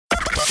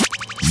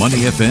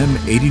Money FM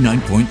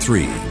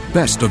 89.3.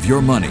 Best of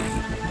your money.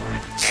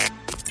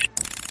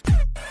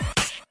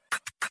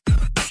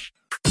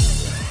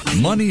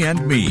 Money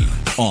and Me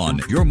on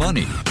Your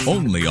Money,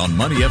 only on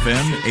Money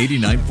FM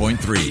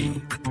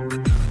 89.3.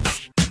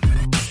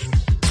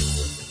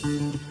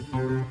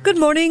 Good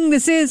morning.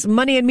 This is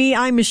Money and Me.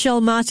 I'm Michelle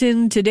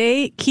Martin.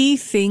 Today, key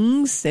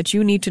things that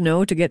you need to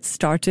know to get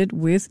started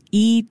with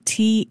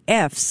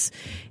ETFs.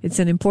 It's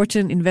an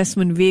important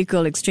investment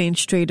vehicle,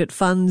 exchange-traded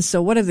funds.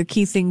 So what are the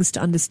key things to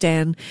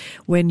understand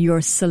when you're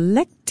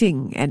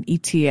selecting an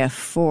ETF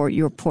for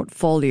your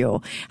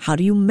portfolio? How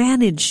do you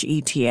manage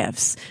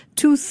ETFs?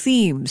 Two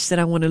themes that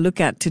I want to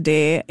look at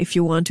today. If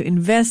you want to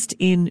invest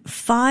in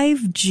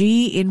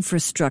 5G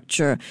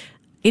infrastructure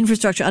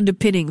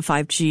underpinning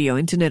 5G or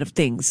Internet of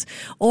Things,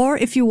 or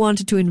if you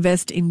wanted to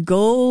invest in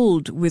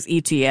gold with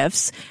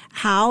ETFs,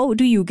 how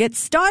do you get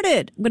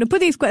started? I'm going to put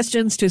these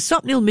questions to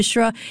Swapnil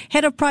Mishra,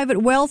 Head of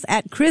Private Wealth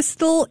at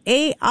Crystal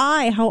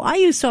AI. How are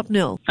you,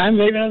 Swapnil? I'm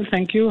very well,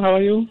 thank you. How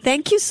are you?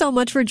 Thank you so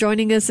much for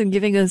joining us and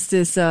giving us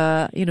this,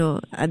 the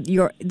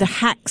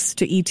hacks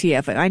to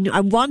ETF. I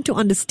want to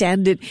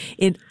understand it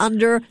in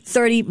under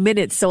 30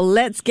 minutes, so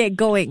let's get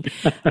going.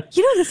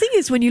 The thing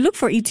is, when you look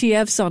for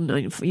ETFs on,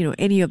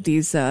 any of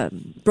these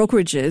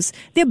brokerages,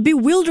 they're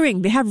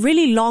bewildering. They have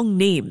really long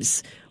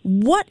names.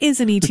 What is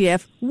an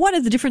ETF? What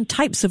are the different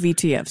types of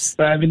ETFs?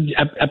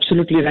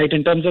 Absolutely right.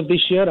 In terms of the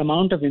sheer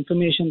amount of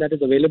information that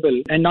is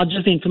available, and not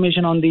just the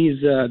information on these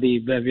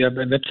the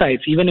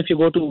websites. Even if you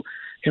go to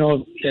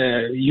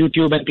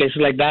YouTube and places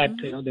like that,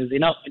 there's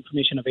enough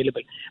information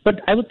available.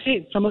 But I would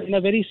say, in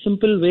a very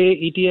simple way,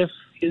 ETF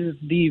is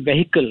the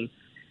vehicle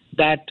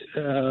that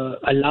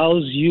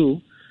allows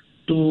you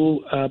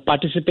to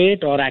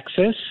participate or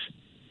access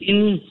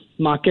in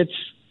markets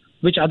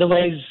which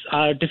otherwise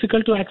are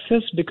difficult to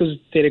access because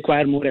they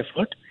require more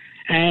effort.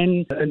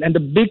 And the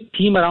big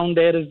theme around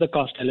there is the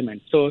cost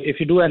element. So if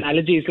you do an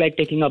analogy, it's like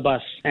taking a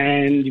bus.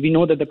 And we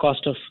know that the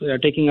cost of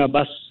taking a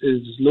bus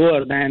is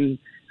lower than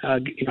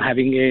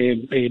having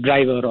a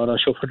driver or a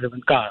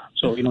chauffeur-driven car.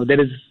 So,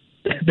 there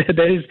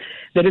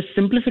is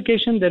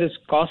simplification, there is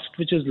cost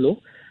which is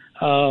low.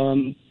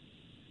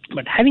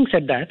 But having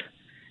said that,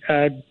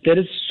 there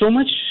is so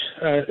much,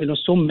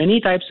 so many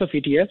types of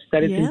ETFs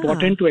that it's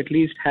important to at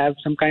least have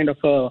some kind of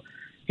a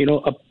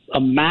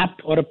map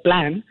or a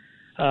plan,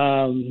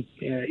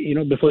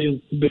 before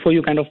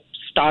you kind of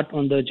start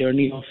on the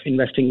journey of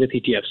investing with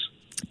ETFs.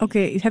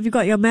 Okay, have you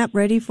got your map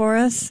ready for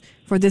us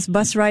for this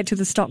bus ride to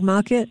the stock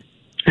market?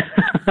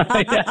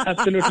 Yeah,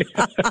 absolutely.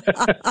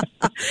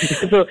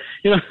 So,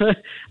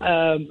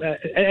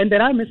 and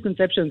there are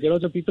misconceptions,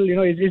 so people,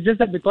 it's just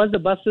that because the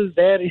bus is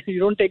there, you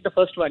don't take the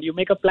first one. You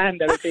make a plan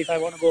that, okay, if I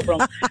want to go from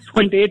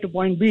point A to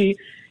point B,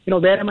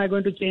 where am I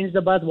going to change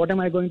the bus? What am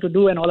I going to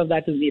do? And all of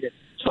that is needed.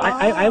 So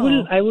I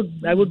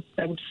would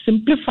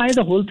simplify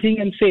the whole thing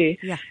and say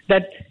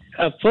that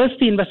first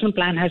the investment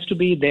plan has to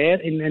be there.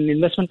 In an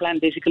investment plan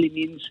basically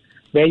means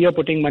where you're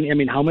putting money. I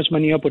mean, how much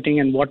money you're putting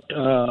and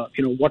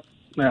in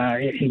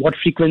what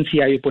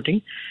frequency are you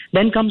putting.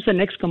 Then comes the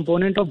next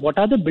component of what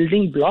are the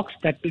building blocks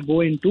that will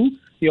go into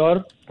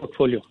your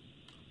portfolio.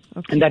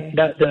 Okay. And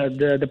that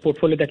the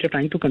portfolio that you're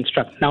trying to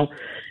construct. Now,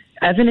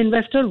 as an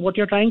investor, what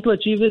you're trying to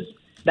achieve is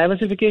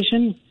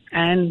diversification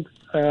and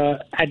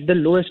at the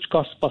lowest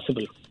cost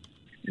possible.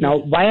 Now,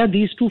 why are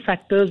these two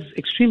factors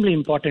extremely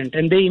important?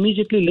 And they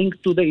immediately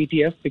link to the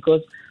ETF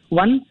because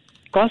one,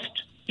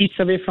 cost eats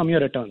away from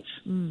your returns.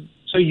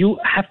 So you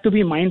have to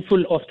be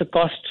mindful of the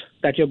cost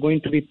that you're going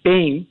to be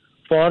paying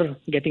for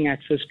getting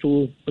access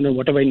to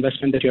whatever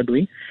investment that you're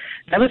doing.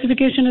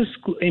 Diversification is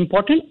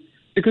important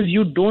because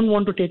you don't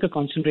want to take a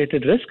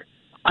concentrated risk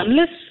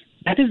unless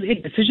that is a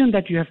decision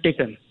that you have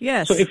taken.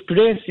 Yes. So if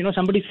today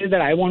somebody says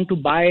that I want to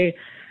buy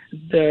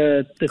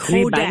the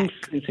three banks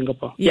in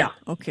Singapore. Yeah.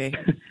 Okay.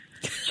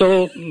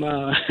 So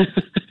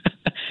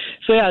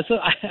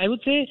I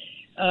would say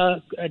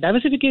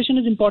diversification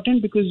is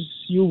important because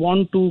you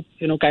want to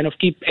kind of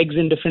keep eggs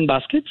in different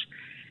baskets,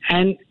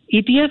 and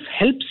ETF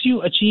helps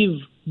you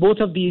achieve both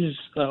of these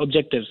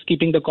objectives,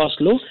 keeping the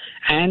cost low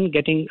and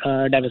getting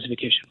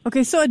diversification.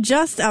 Okay, so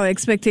adjust our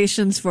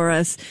expectations for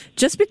us.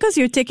 Just because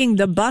you're taking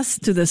the bus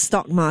to the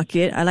stock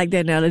market, I like the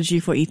analogy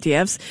for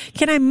ETFs,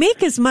 can I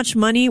make as much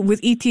money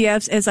with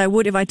ETFs as I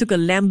would if I took a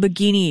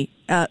Lamborghini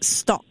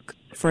stock,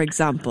 for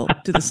example,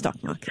 to the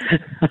stock market?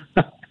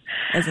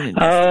 As an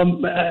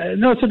investor?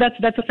 No, so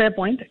that's a fair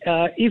point.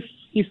 If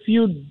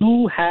you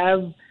do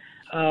have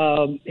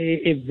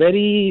a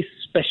very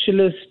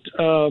specialist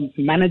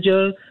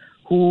manager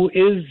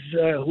who's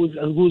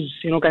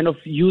kind of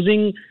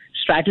using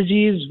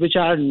strategies which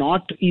are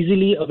not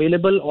easily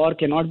available or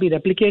cannot be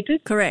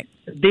replicated, correct,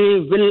 they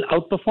will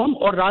outperform,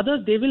 or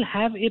rather they will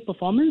have a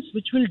performance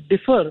which will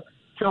differ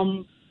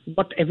from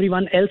what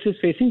everyone else is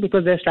facing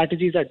because their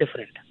strategies are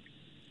different.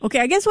 Okay,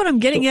 I guess what I'm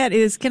getting at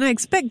is, can I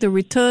expect the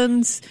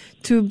returns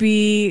to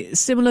be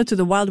similar to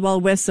the wild,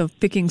 wild west of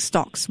picking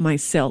stocks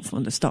myself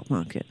on the stock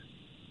market?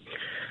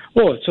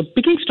 Oh, so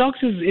picking stocks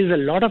is a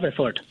lot of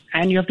effort,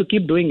 and you have to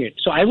keep doing it.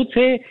 So I would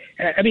say,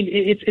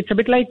 it's a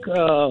bit like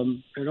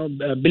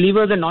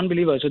believers and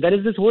non-believers. So there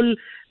is this whole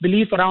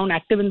belief around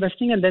active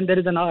investing, and then there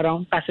is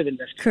around passive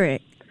investing.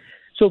 Correct.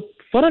 So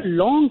for a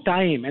long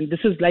time, and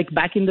this is like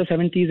back in the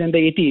 70s and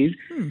the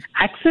 80s,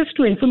 access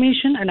to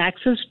information and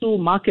access to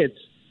markets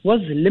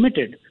was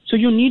limited. So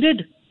you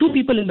needed two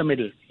people in the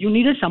middle. You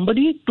needed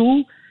somebody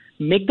to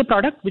make the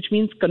product, which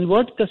means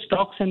convert the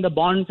stocks and the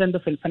bonds and the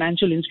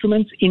financial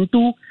instruments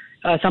into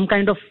some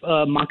kind of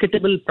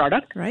marketable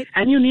product. Right.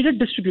 And you needed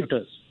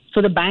distributors.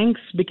 So the banks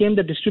became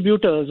the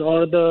distributors,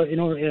 or the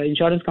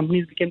insurance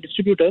companies became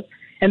distributors,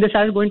 and they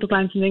started going to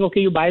clients and saying, okay,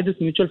 you buy this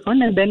mutual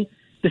fund, and then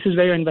this is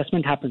where your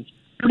investment happens.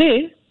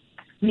 Today,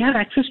 we have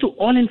access to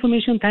all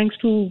information thanks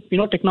to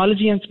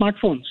technology and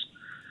smartphones.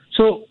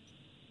 So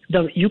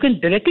you can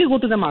directly go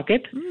to the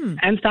market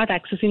and start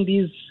accessing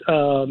these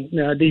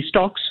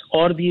stocks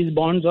or these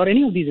bonds or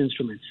any of these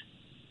instruments.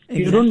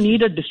 Exactly. You don't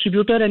need a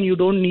distributor, and you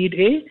don't need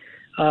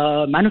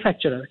a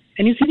manufacturer.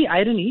 And you see the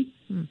irony,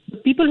 the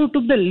people who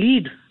took the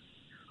lead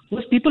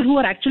was people who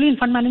are actually in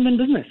fund management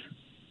business.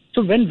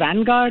 So when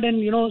Vanguard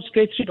and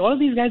State Street, all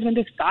these guys, when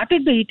they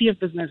started the ETF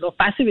business or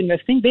passive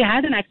investing, they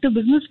had an active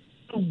business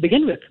to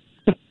begin with.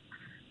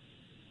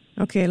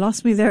 Okay,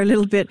 lost me there a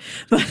little bit,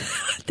 but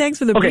thanks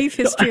for the brief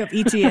history of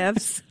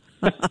ETFs.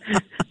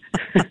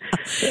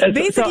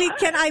 Basically,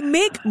 can I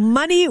make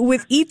money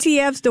with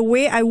ETFs the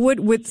way I would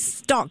with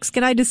stocks?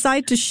 Can I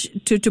decide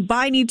to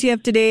buy an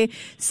ETF today,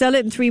 sell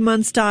it in 3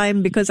 months'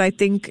 time because I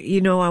think,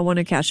 I want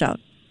to cash out?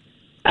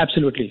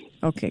 Absolutely.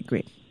 Okay,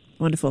 great.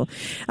 Wonderful.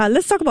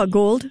 Let's talk about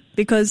gold,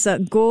 because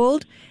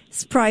gold's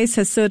price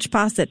has surged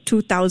past that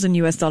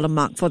 $2,000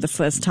 mark for the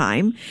first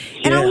time.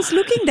 And I was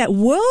looking that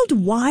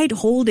worldwide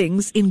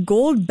holdings in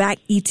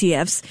gold-backed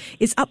ETFs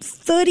is up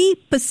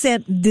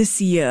 30% this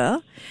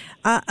year.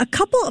 A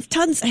couple of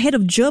tons ahead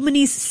of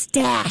Germany's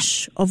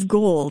stash of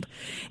gold.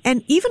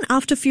 And even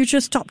after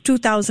futures top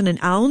 2,000 an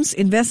ounce,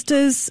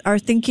 investors are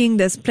thinking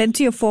there's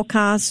plenty of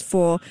forecasts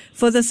for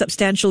further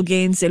substantial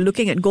gains. They're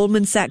looking at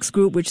Goldman Sachs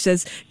Group, which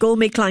says gold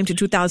may climb to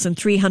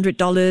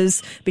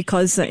 $2,300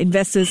 because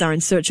investors are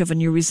in search of a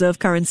new reserve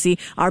currency.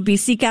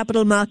 RBC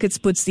Capital Markets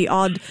puts the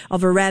odd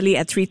of a rally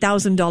at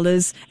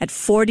 $3,000 at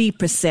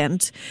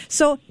 40%.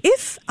 So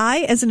if I,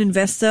 as an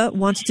investor,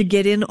 wanted to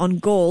get in on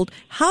gold,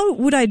 how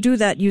would I do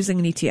that using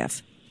an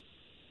ETF?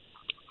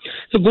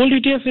 So gold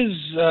ETF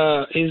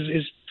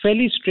is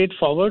fairly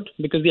straightforward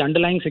because the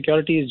underlying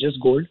security is just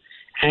gold,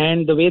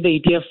 and the way the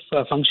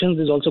ETF functions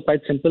is also quite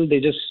simple. They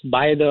just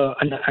buy the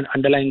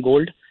underlying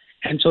gold,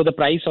 and so the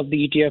price of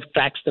the ETF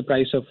tracks the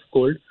price of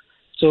gold.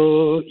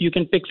 So you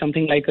can pick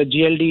something like a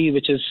GLD,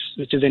 which is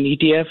an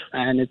ETF,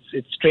 and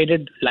it's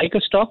traded like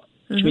a stock,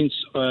 which means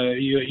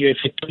you're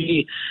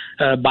effectively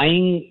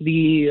buying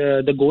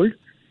the gold.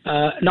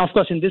 Now, of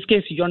course, in this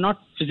case, you're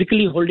not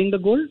physically holding the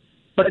gold,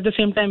 but at the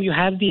same time, you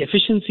have the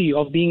efficiency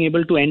of being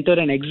able to enter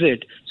and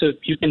exit. So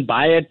you can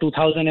buy at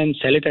 2,000 and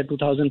sell it at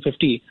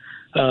 2,050,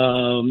 the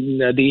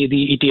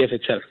ETF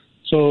itself.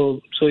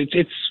 So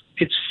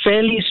it's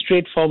fairly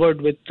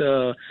straightforward with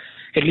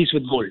at least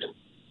with gold.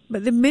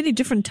 But there are many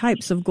different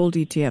types of gold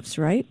ETFs,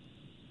 right?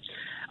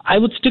 I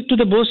would stick to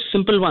the most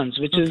simple ones,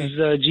 which is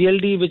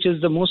GLD, which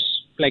is the most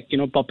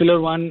popular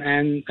one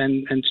and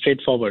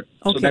straightforward.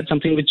 Okay. So that's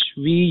something which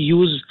we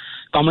use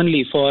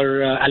commonly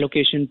for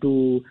allocation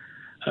to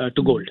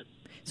gold.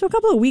 So a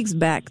couple of weeks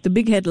back, the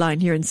big headline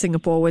here in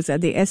Singapore was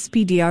that the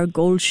SPDR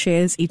Gold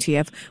Shares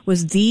ETF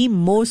was the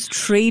most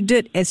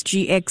traded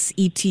SGX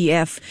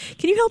ETF.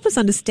 Can you help us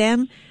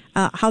understand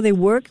how they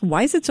work?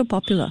 Why is it so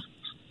popular?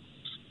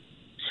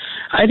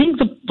 I think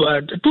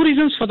the two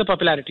reasons for the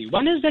popularity.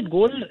 One is that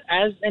gold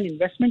as an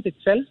investment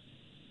itself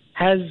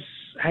has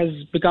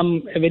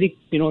become a very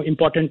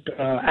important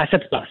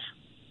asset class.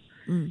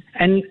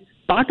 And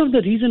part of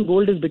the reason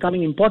gold is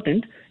becoming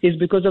important is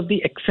because of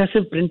the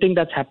excessive printing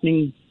that's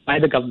happening by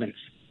the governments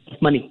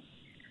of money.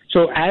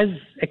 So as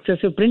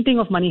excessive printing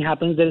of money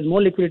happens, there is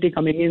more liquidity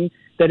coming in,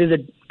 there is a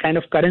kind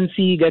of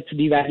currency gets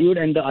devalued,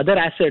 and the other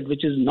asset,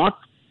 which is not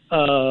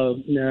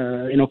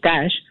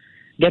cash,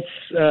 gets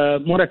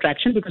more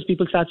attraction because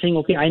people start saying,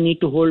 okay, I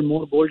need to hold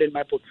more gold in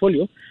my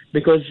portfolio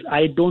because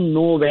I don't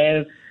know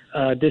where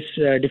this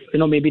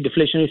maybe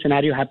deflationary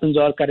scenario happens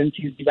or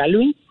currency is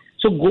devaluing.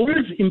 So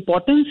gold's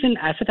importance in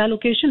asset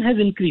allocation has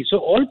increased. So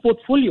all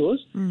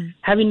portfolios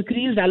have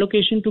increased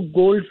allocation to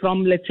gold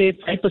from, let's say,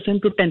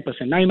 5% to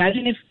 10%. Now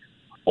imagine if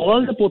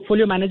all the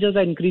portfolio managers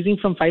are increasing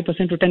from 5%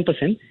 to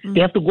 10%, they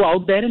have to go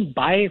out there and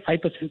buy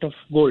 5% of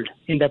gold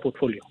in their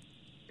portfolio.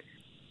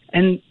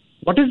 And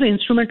what is the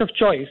instrument of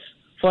choice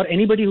for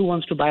anybody who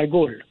wants to buy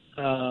gold?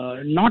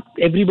 Not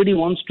everybody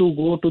wants to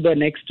go to the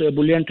next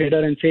bullion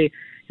trader and say,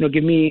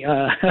 give me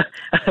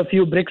a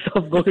few bricks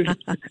of gold.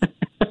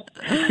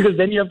 Because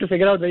then you have to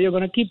figure out where you're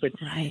going to keep it.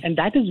 Right. And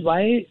that is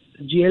why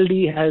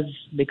GLD has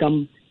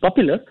become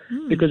popular,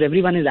 because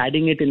everyone is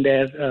adding it in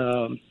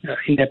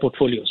their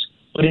portfolios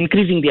or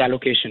increasing the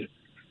allocation.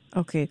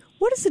 Okay.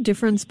 What is the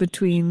difference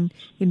between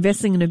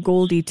investing in a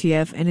gold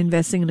ETF and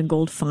investing in a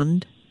gold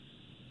fund?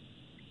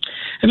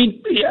 I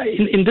mean,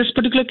 in this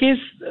particular case,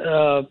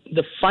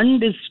 the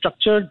fund is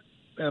structured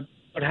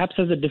perhaps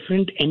as a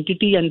different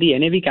entity and the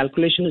NAV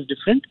calculation is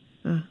different.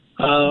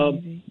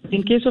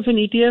 In case of an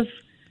ETF,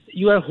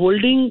 you are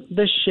holding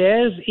the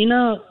shares in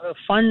a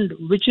fund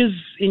which is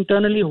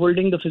internally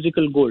holding the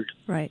physical gold.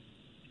 Right.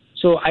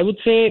 So I would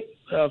say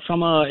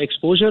from a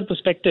exposure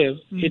perspective,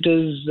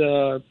 it's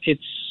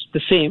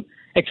the same,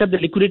 except the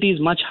liquidity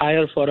is much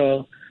higher for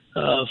a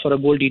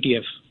gold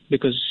ETF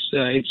because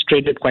it's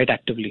traded quite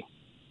actively.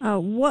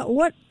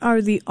 What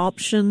are the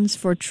options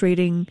for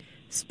trading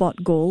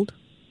spot gold?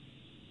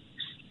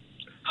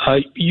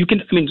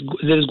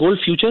 There's gold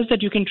futures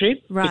that you can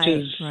trade, right, which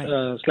is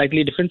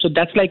slightly different. So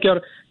that's like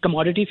your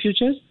commodity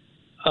futures.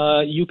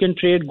 You can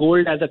trade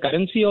gold as a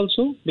currency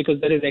also because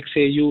there is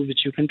XAU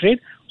which you can trade,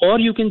 or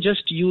you can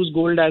just use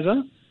gold as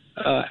an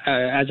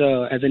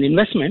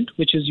investment,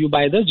 which is you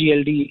buy the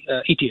GLD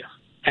ETF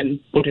and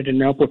put it in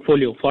your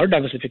portfolio for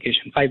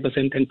diversification,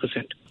 5%,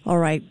 10%. All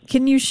right.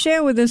 Can you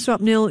share with us,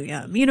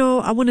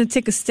 Swapnil, I want to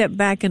take a step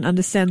back and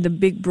understand the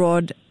big,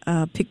 broad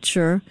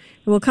picture.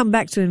 We'll come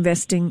back to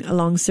investing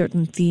along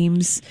certain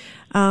themes.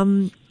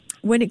 When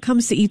it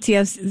comes to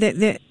ETFs,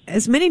 there are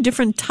as many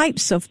different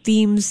types of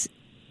themes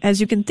as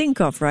you can think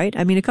of, right?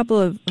 I mean, a couple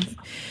of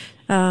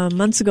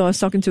months ago, I was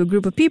talking to a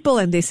group of people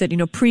and they said,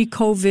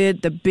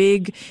 pre-COVID, the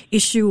big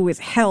issue with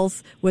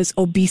health was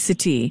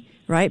obesity,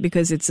 right?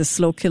 Because it's a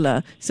slow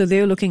killer. So they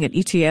were looking at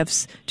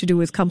ETFs to do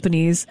with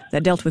companies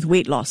that dealt with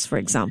weight loss, for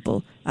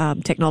example,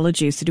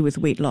 technologies to do with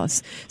weight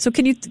loss. So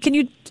can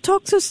you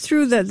talk to us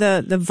through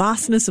the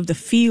vastness of the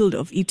field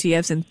of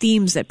ETFs and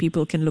themes that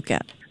people can look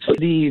at? So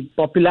the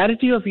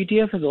popularity of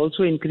ETF has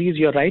also increased,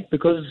 you're right,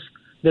 because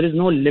there is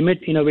no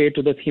limit in a way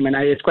to the theme. And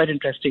it's quite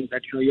interesting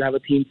that, you have a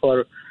theme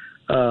for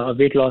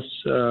weight loss,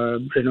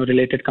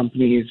 related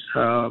companies,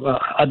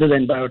 other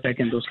than biotech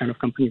and those kind of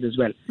companies as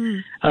well.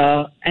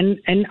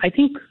 And I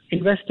think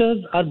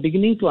investors are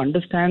beginning to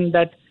understand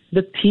that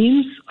the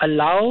themes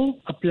allow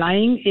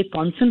applying a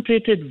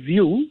concentrated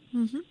view,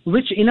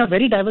 which in a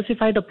very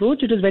diversified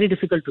approach, it is very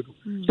difficult to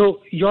do.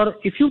 So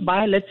if you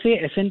buy, let's say,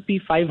 S&P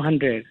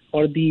 500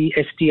 or the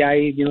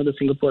STI, the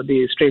Singapore,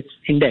 the Straits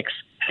Index,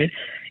 right?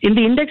 In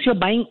the index, you're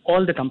buying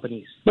all the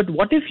companies. But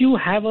what if you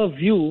have a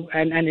view,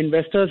 and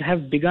investors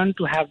have begun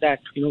to have that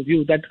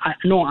view that, I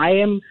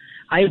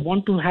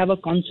want to have a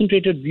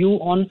concentrated view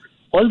on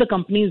all the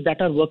companies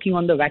that are working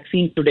on the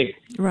vaccine today.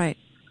 Right.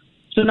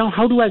 So now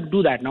how do I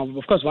do that? Now,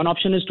 of course, one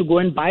option is to go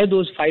and buy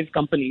those 5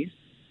 companies.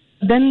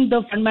 Then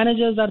the fund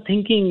managers are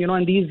thinking,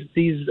 and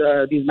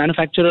these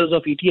manufacturers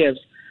of ETFs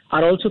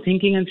are also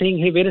thinking and saying,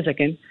 hey, wait a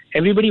second,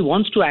 everybody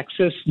wants to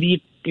access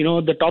the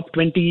top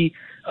 20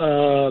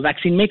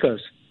 vaccine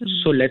makers.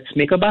 So let's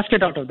make a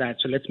basket out of that.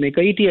 So let's make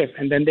a ETF,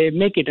 and then they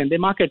make it and they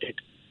market it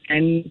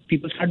and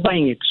people start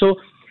buying it. So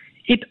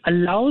it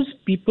allows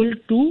people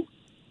to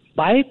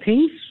buy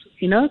things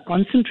in a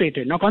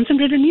concentrated. Now,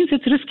 concentrated means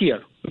it's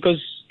riskier because,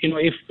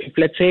 if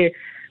let's say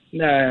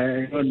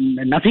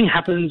nothing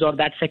happens or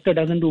that sector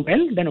doesn't do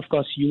well, then of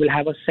course you will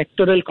have a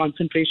sectoral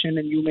concentration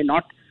and you may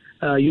not,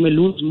 you may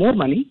lose more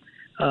money.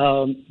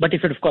 But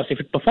if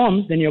it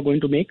performs, then you're going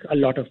to make a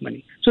lot of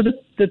money. So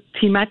the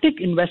thematic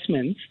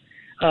investments,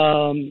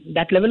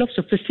 that level of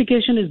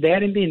sophistication is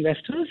there in the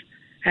investors,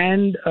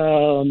 and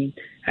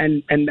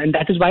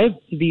that is why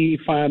the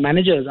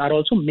managers are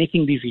also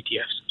making these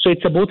ETFs. So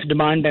it's a both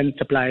demand and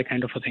supply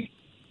kind of a thing.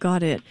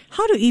 Got it.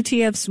 How do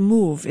ETFs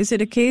move? Is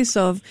it a case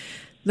of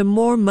the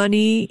more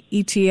money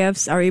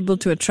ETFs are able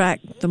to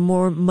attract, the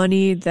more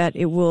money that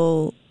it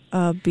will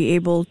be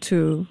able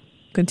to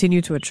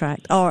continue to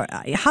attract? Or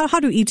how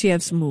do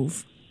ETFs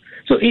move?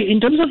 So in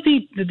terms of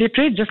they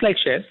trade just like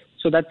shares.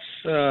 So that's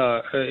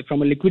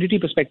from a liquidity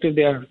perspective,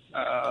 they are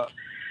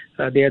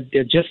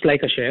just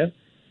like a share.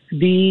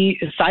 The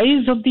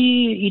size of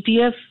the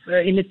ETF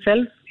in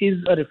itself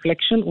is a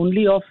reflection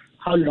only of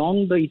how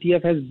long the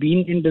ETF has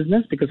been in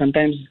business, because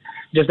sometimes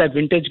just that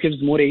vintage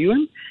gives more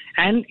AUM,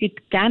 and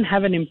it can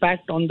have an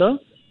impact on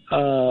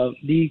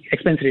the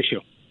expense ratio.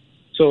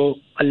 So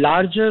a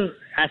larger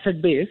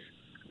asset base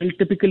will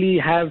typically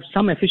have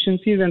some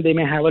efficiencies, and they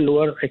may have a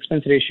lower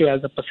expense ratio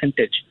as a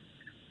percentage.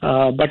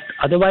 But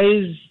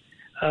otherwise,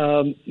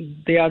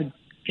 they are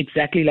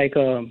exactly like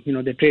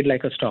they trade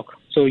like a stock.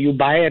 So you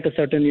buy at a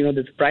certain,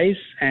 this price,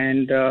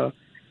 and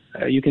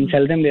you can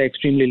sell them. They're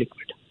extremely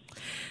liquid.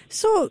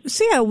 So,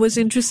 say I was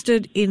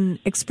interested in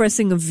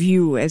expressing a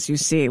view, as you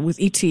say, with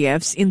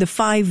ETFs in the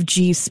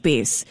 5G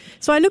space.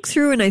 So I look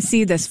through and I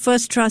see there's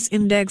First Trust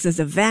Index,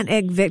 there's a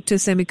VanEck Vector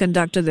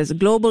Semiconductor, there's a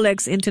Global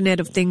X Internet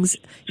of Things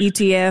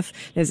ETF,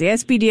 there's the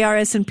SPDR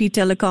S&P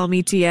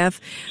Telecom ETF.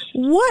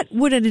 What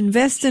would an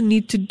investor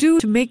need to do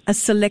to make a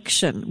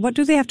selection? What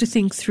do they have to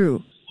think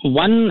through?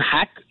 One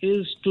hack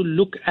is to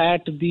look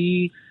at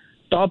the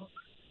top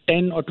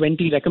 10 or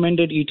 20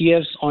 recommended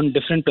ETFs on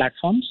different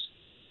platforms.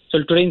 So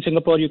today in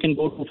Singapore, you can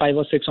go to 5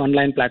 or 6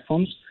 online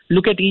platforms,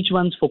 look at each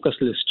one's focus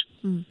list,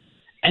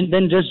 and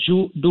then just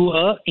do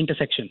a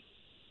intersection.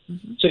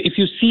 So if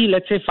you see,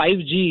 let's say,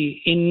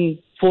 5G in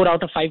 4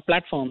 out of 5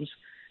 platforms,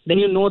 then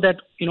you know that,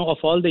 of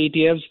all the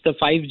ETFs, the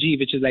 5G,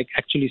 which is like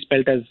actually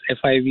spelled as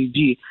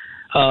FIVG,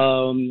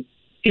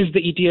 is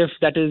the ETF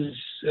that is,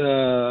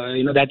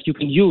 that you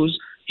can use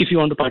if you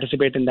want to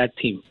participate in that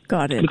theme.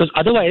 Got it. Because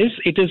otherwise,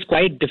 it is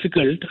quite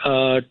difficult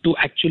to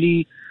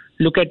actually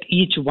look at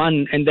each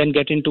one and then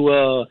get into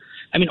all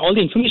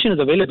the information is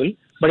available,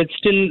 but it's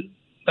still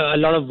a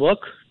lot of work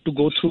to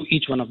go through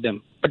each one of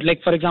them. But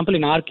like, for example,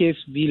 in our case,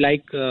 we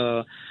like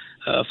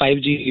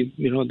 5G,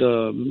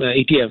 the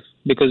ETF,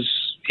 because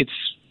it's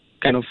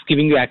kind of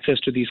giving you access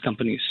to these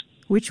companies.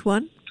 Which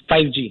one?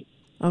 5G.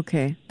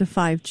 Okay, the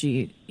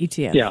 5G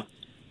ETF. Yeah.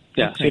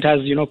 Okay. So it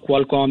has,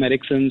 Qualcomm,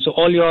 Ericsson. So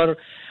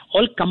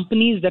all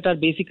companies that are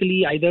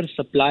basically either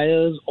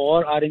suppliers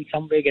or are in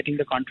some way getting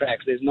the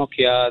contracts. There's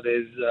Nokia,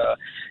 there's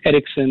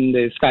Ericsson,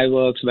 there's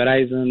Skyworks,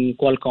 Verizon,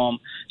 Qualcomm.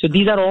 So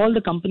these are all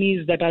the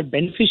companies that are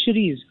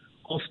beneficiaries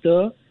of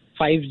the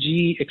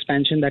 5G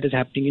expansion that is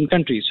happening in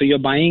countries. So you're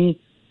buying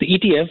the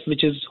ETF,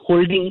 which is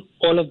holding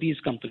all of these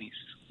companies.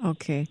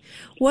 Okay.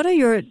 What are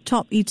your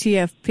top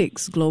ETF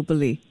picks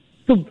globally?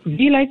 So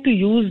we like to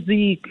use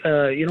the,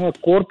 a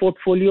core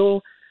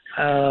portfolio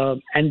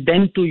and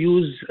then to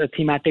use a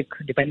thematic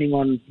depending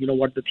on,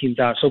 what the themes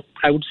are. So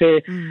I would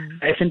say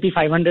S&P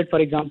 500, for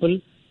example,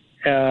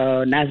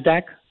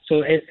 NASDAQ.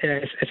 So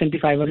S&P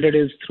 500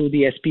 is through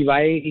the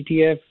SPY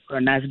ETF.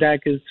 NASDAQ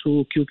is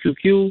through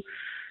QQQ.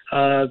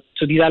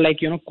 So these are like,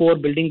 core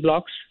building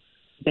blocks.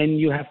 Then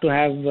you have to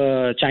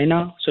have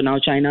China. So now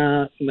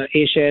China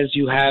A shares,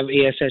 you have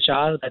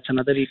ASHR. That's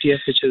another ETF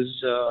which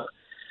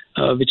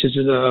is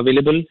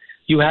available.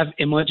 You have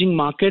emerging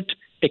market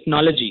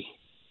technology.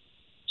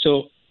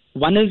 So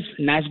one is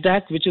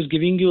NASDAQ, which is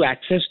giving you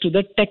access to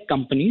the tech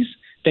companies.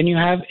 Then you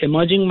have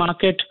emerging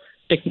market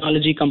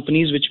technology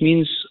companies, which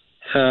means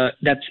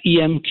that's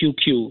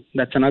EMQQ.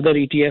 That's another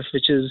ETF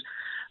which is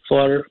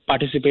for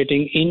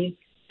participating in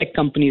tech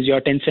companies,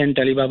 your Tencent,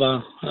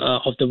 Alibaba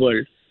of the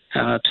world,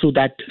 through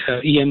that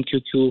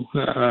EMQQ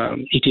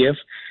ETF.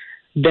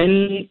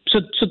 Then, so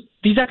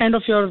these are kind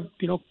of your,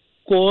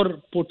 core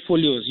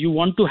portfolios. You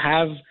want to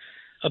have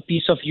a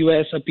piece of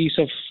US, a piece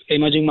of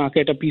emerging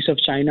market, a piece of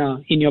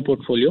China in your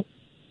portfolio.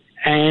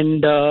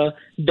 And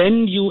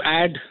then you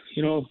add,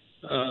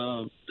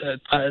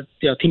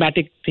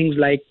 thematic things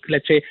like,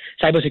 let's say,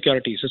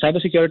 cybersecurity. So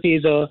cybersecurity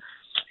is a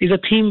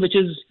theme which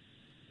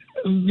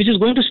is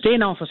going to stay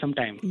now for some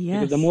time. Yes.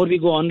 Because the more we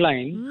go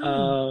online,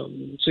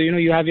 so,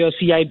 you have your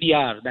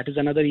CIBR, that is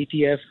another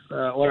ETF,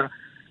 or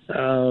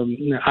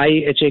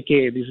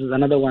IHAK, this is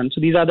another one. So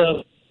these are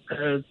the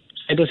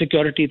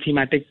cybersecurity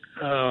thematic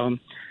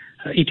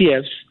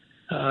ETFs.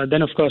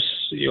 Then, of course,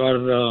 your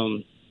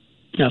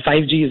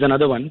 5G is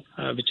another one,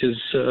 which is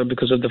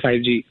because of the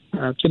 5G.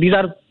 So these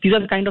are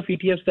the kind of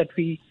ETFs that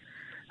we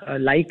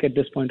like at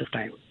this point of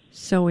time.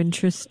 So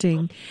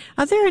interesting.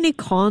 Are there any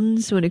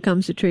cons when it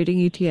comes to trading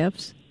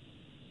ETFs?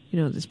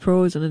 There's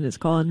pros and then there's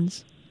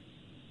cons.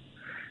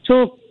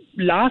 So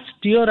last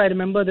year, I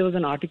remember there was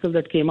an article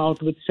that came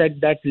out which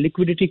said that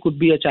liquidity could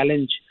be a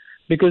challenge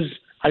because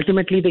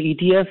ultimately the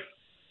ETF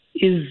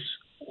is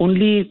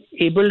only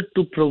able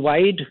to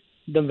provide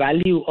the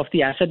value of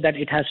the asset that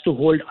it has to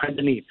hold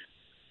underneath.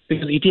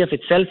 Because ETF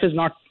itself is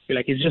not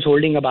it's just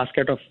holding a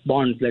basket of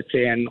bonds, let's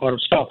say, or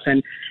stocks,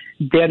 and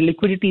their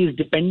liquidity is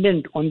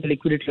dependent on the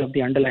liquidity of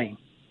the underlying.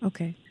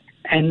 Okay.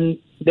 And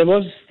there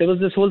was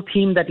this whole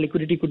theme that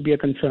liquidity could be a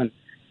concern.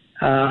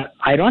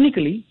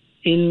 Ironically,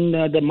 in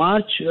the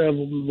March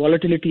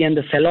volatility and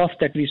the sell-off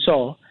that we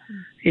saw,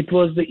 it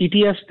was the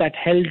ETFs that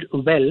held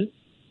well,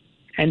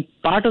 and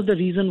part of the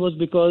reason was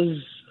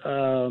because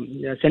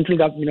central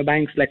government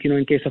banks, like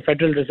in case of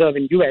Federal Reserve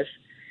in US,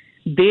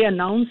 they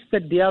announced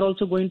that they are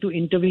also going to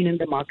intervene in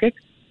the market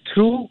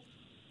through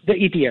the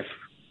ETF,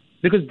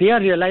 because they are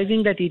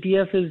realizing that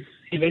ETF is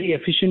a very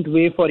efficient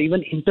way for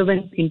even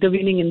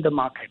intervening in the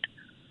market.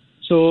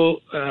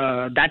 So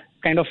that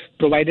kind of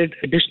provided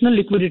additional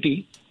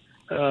liquidity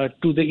to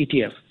the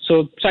ETF.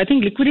 So I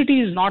think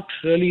liquidity is not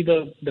really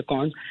the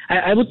cons.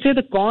 I would say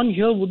the con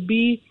here would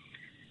be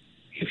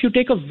if you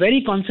take a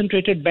very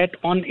concentrated bet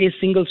on a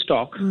single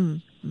stock,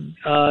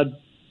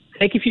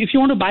 like if you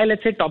want to buy,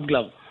 let's say, Top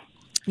Glove.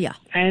 Yeah.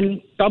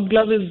 And Top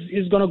Glove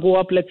is going to go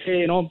up, let's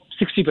say,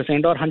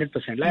 60% or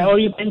 100%. Or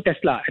you buy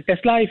Tesla.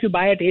 Tesla, if you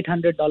buy at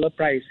 $800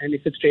 price and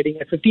if it's trading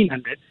at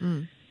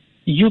 $1,500,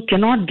 you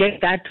cannot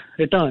get that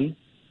return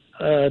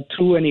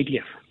through an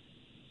ETF.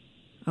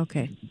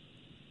 Okay.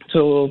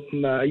 So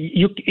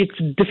it's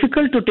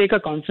difficult to take a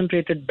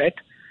concentrated bet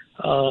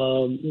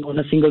on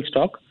a single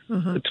stock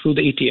through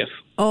the ETF.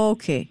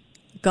 Okay.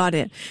 Got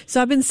it.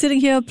 So I've been sitting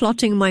here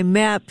plotting my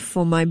map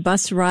for my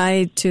bus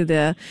ride to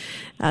the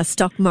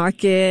stock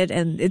market,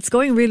 and it's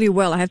going really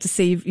well. I have to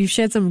say, you've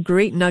shared some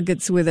great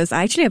nuggets with us.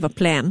 I actually have a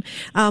plan.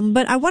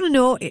 But I want to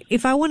know,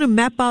 if I want to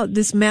map out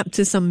this map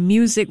to some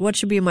music, what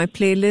should be in my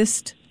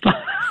playlist?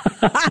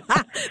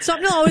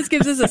 Swapnil always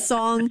gives us a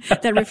song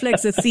that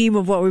reflects the theme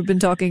of what we've been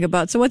talking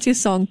about. So what's your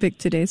song pick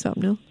today,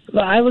 Swapnil?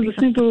 Well, I was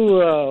listening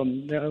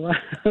to,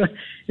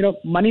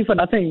 Money for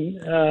Nothing,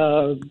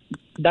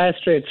 Dire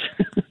Straits.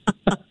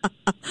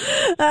 But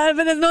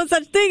there's no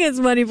such thing as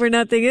money for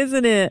nothing,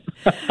 isn't it?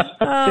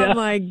 Oh,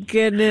 my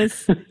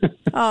goodness.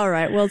 All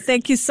right. Well,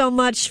 thank you so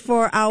much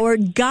for our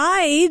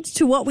guide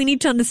to what we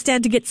need to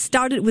understand to get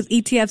started with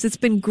ETFs. It's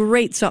been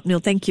great,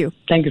 Swapnil. Thank you.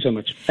 Thank you so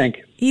much. Thank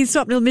you. He's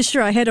Swapnil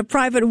Mishra, Head of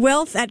Private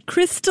Wealth at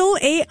Crystal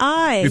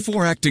AI.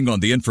 Before acting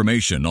on the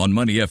information on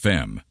Money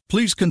FM,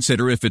 please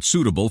consider if it's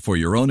suitable for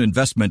your own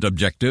investment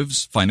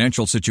objectives,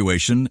 financial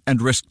situation,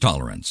 and risk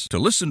tolerance. To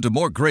listen to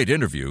more great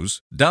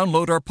interviews,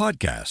 download our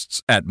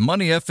podcasts at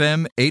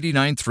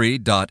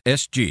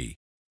moneyfm893.sg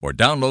or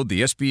download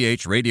the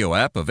SPH radio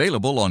app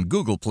available on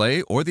Google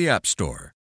Play or the App Store.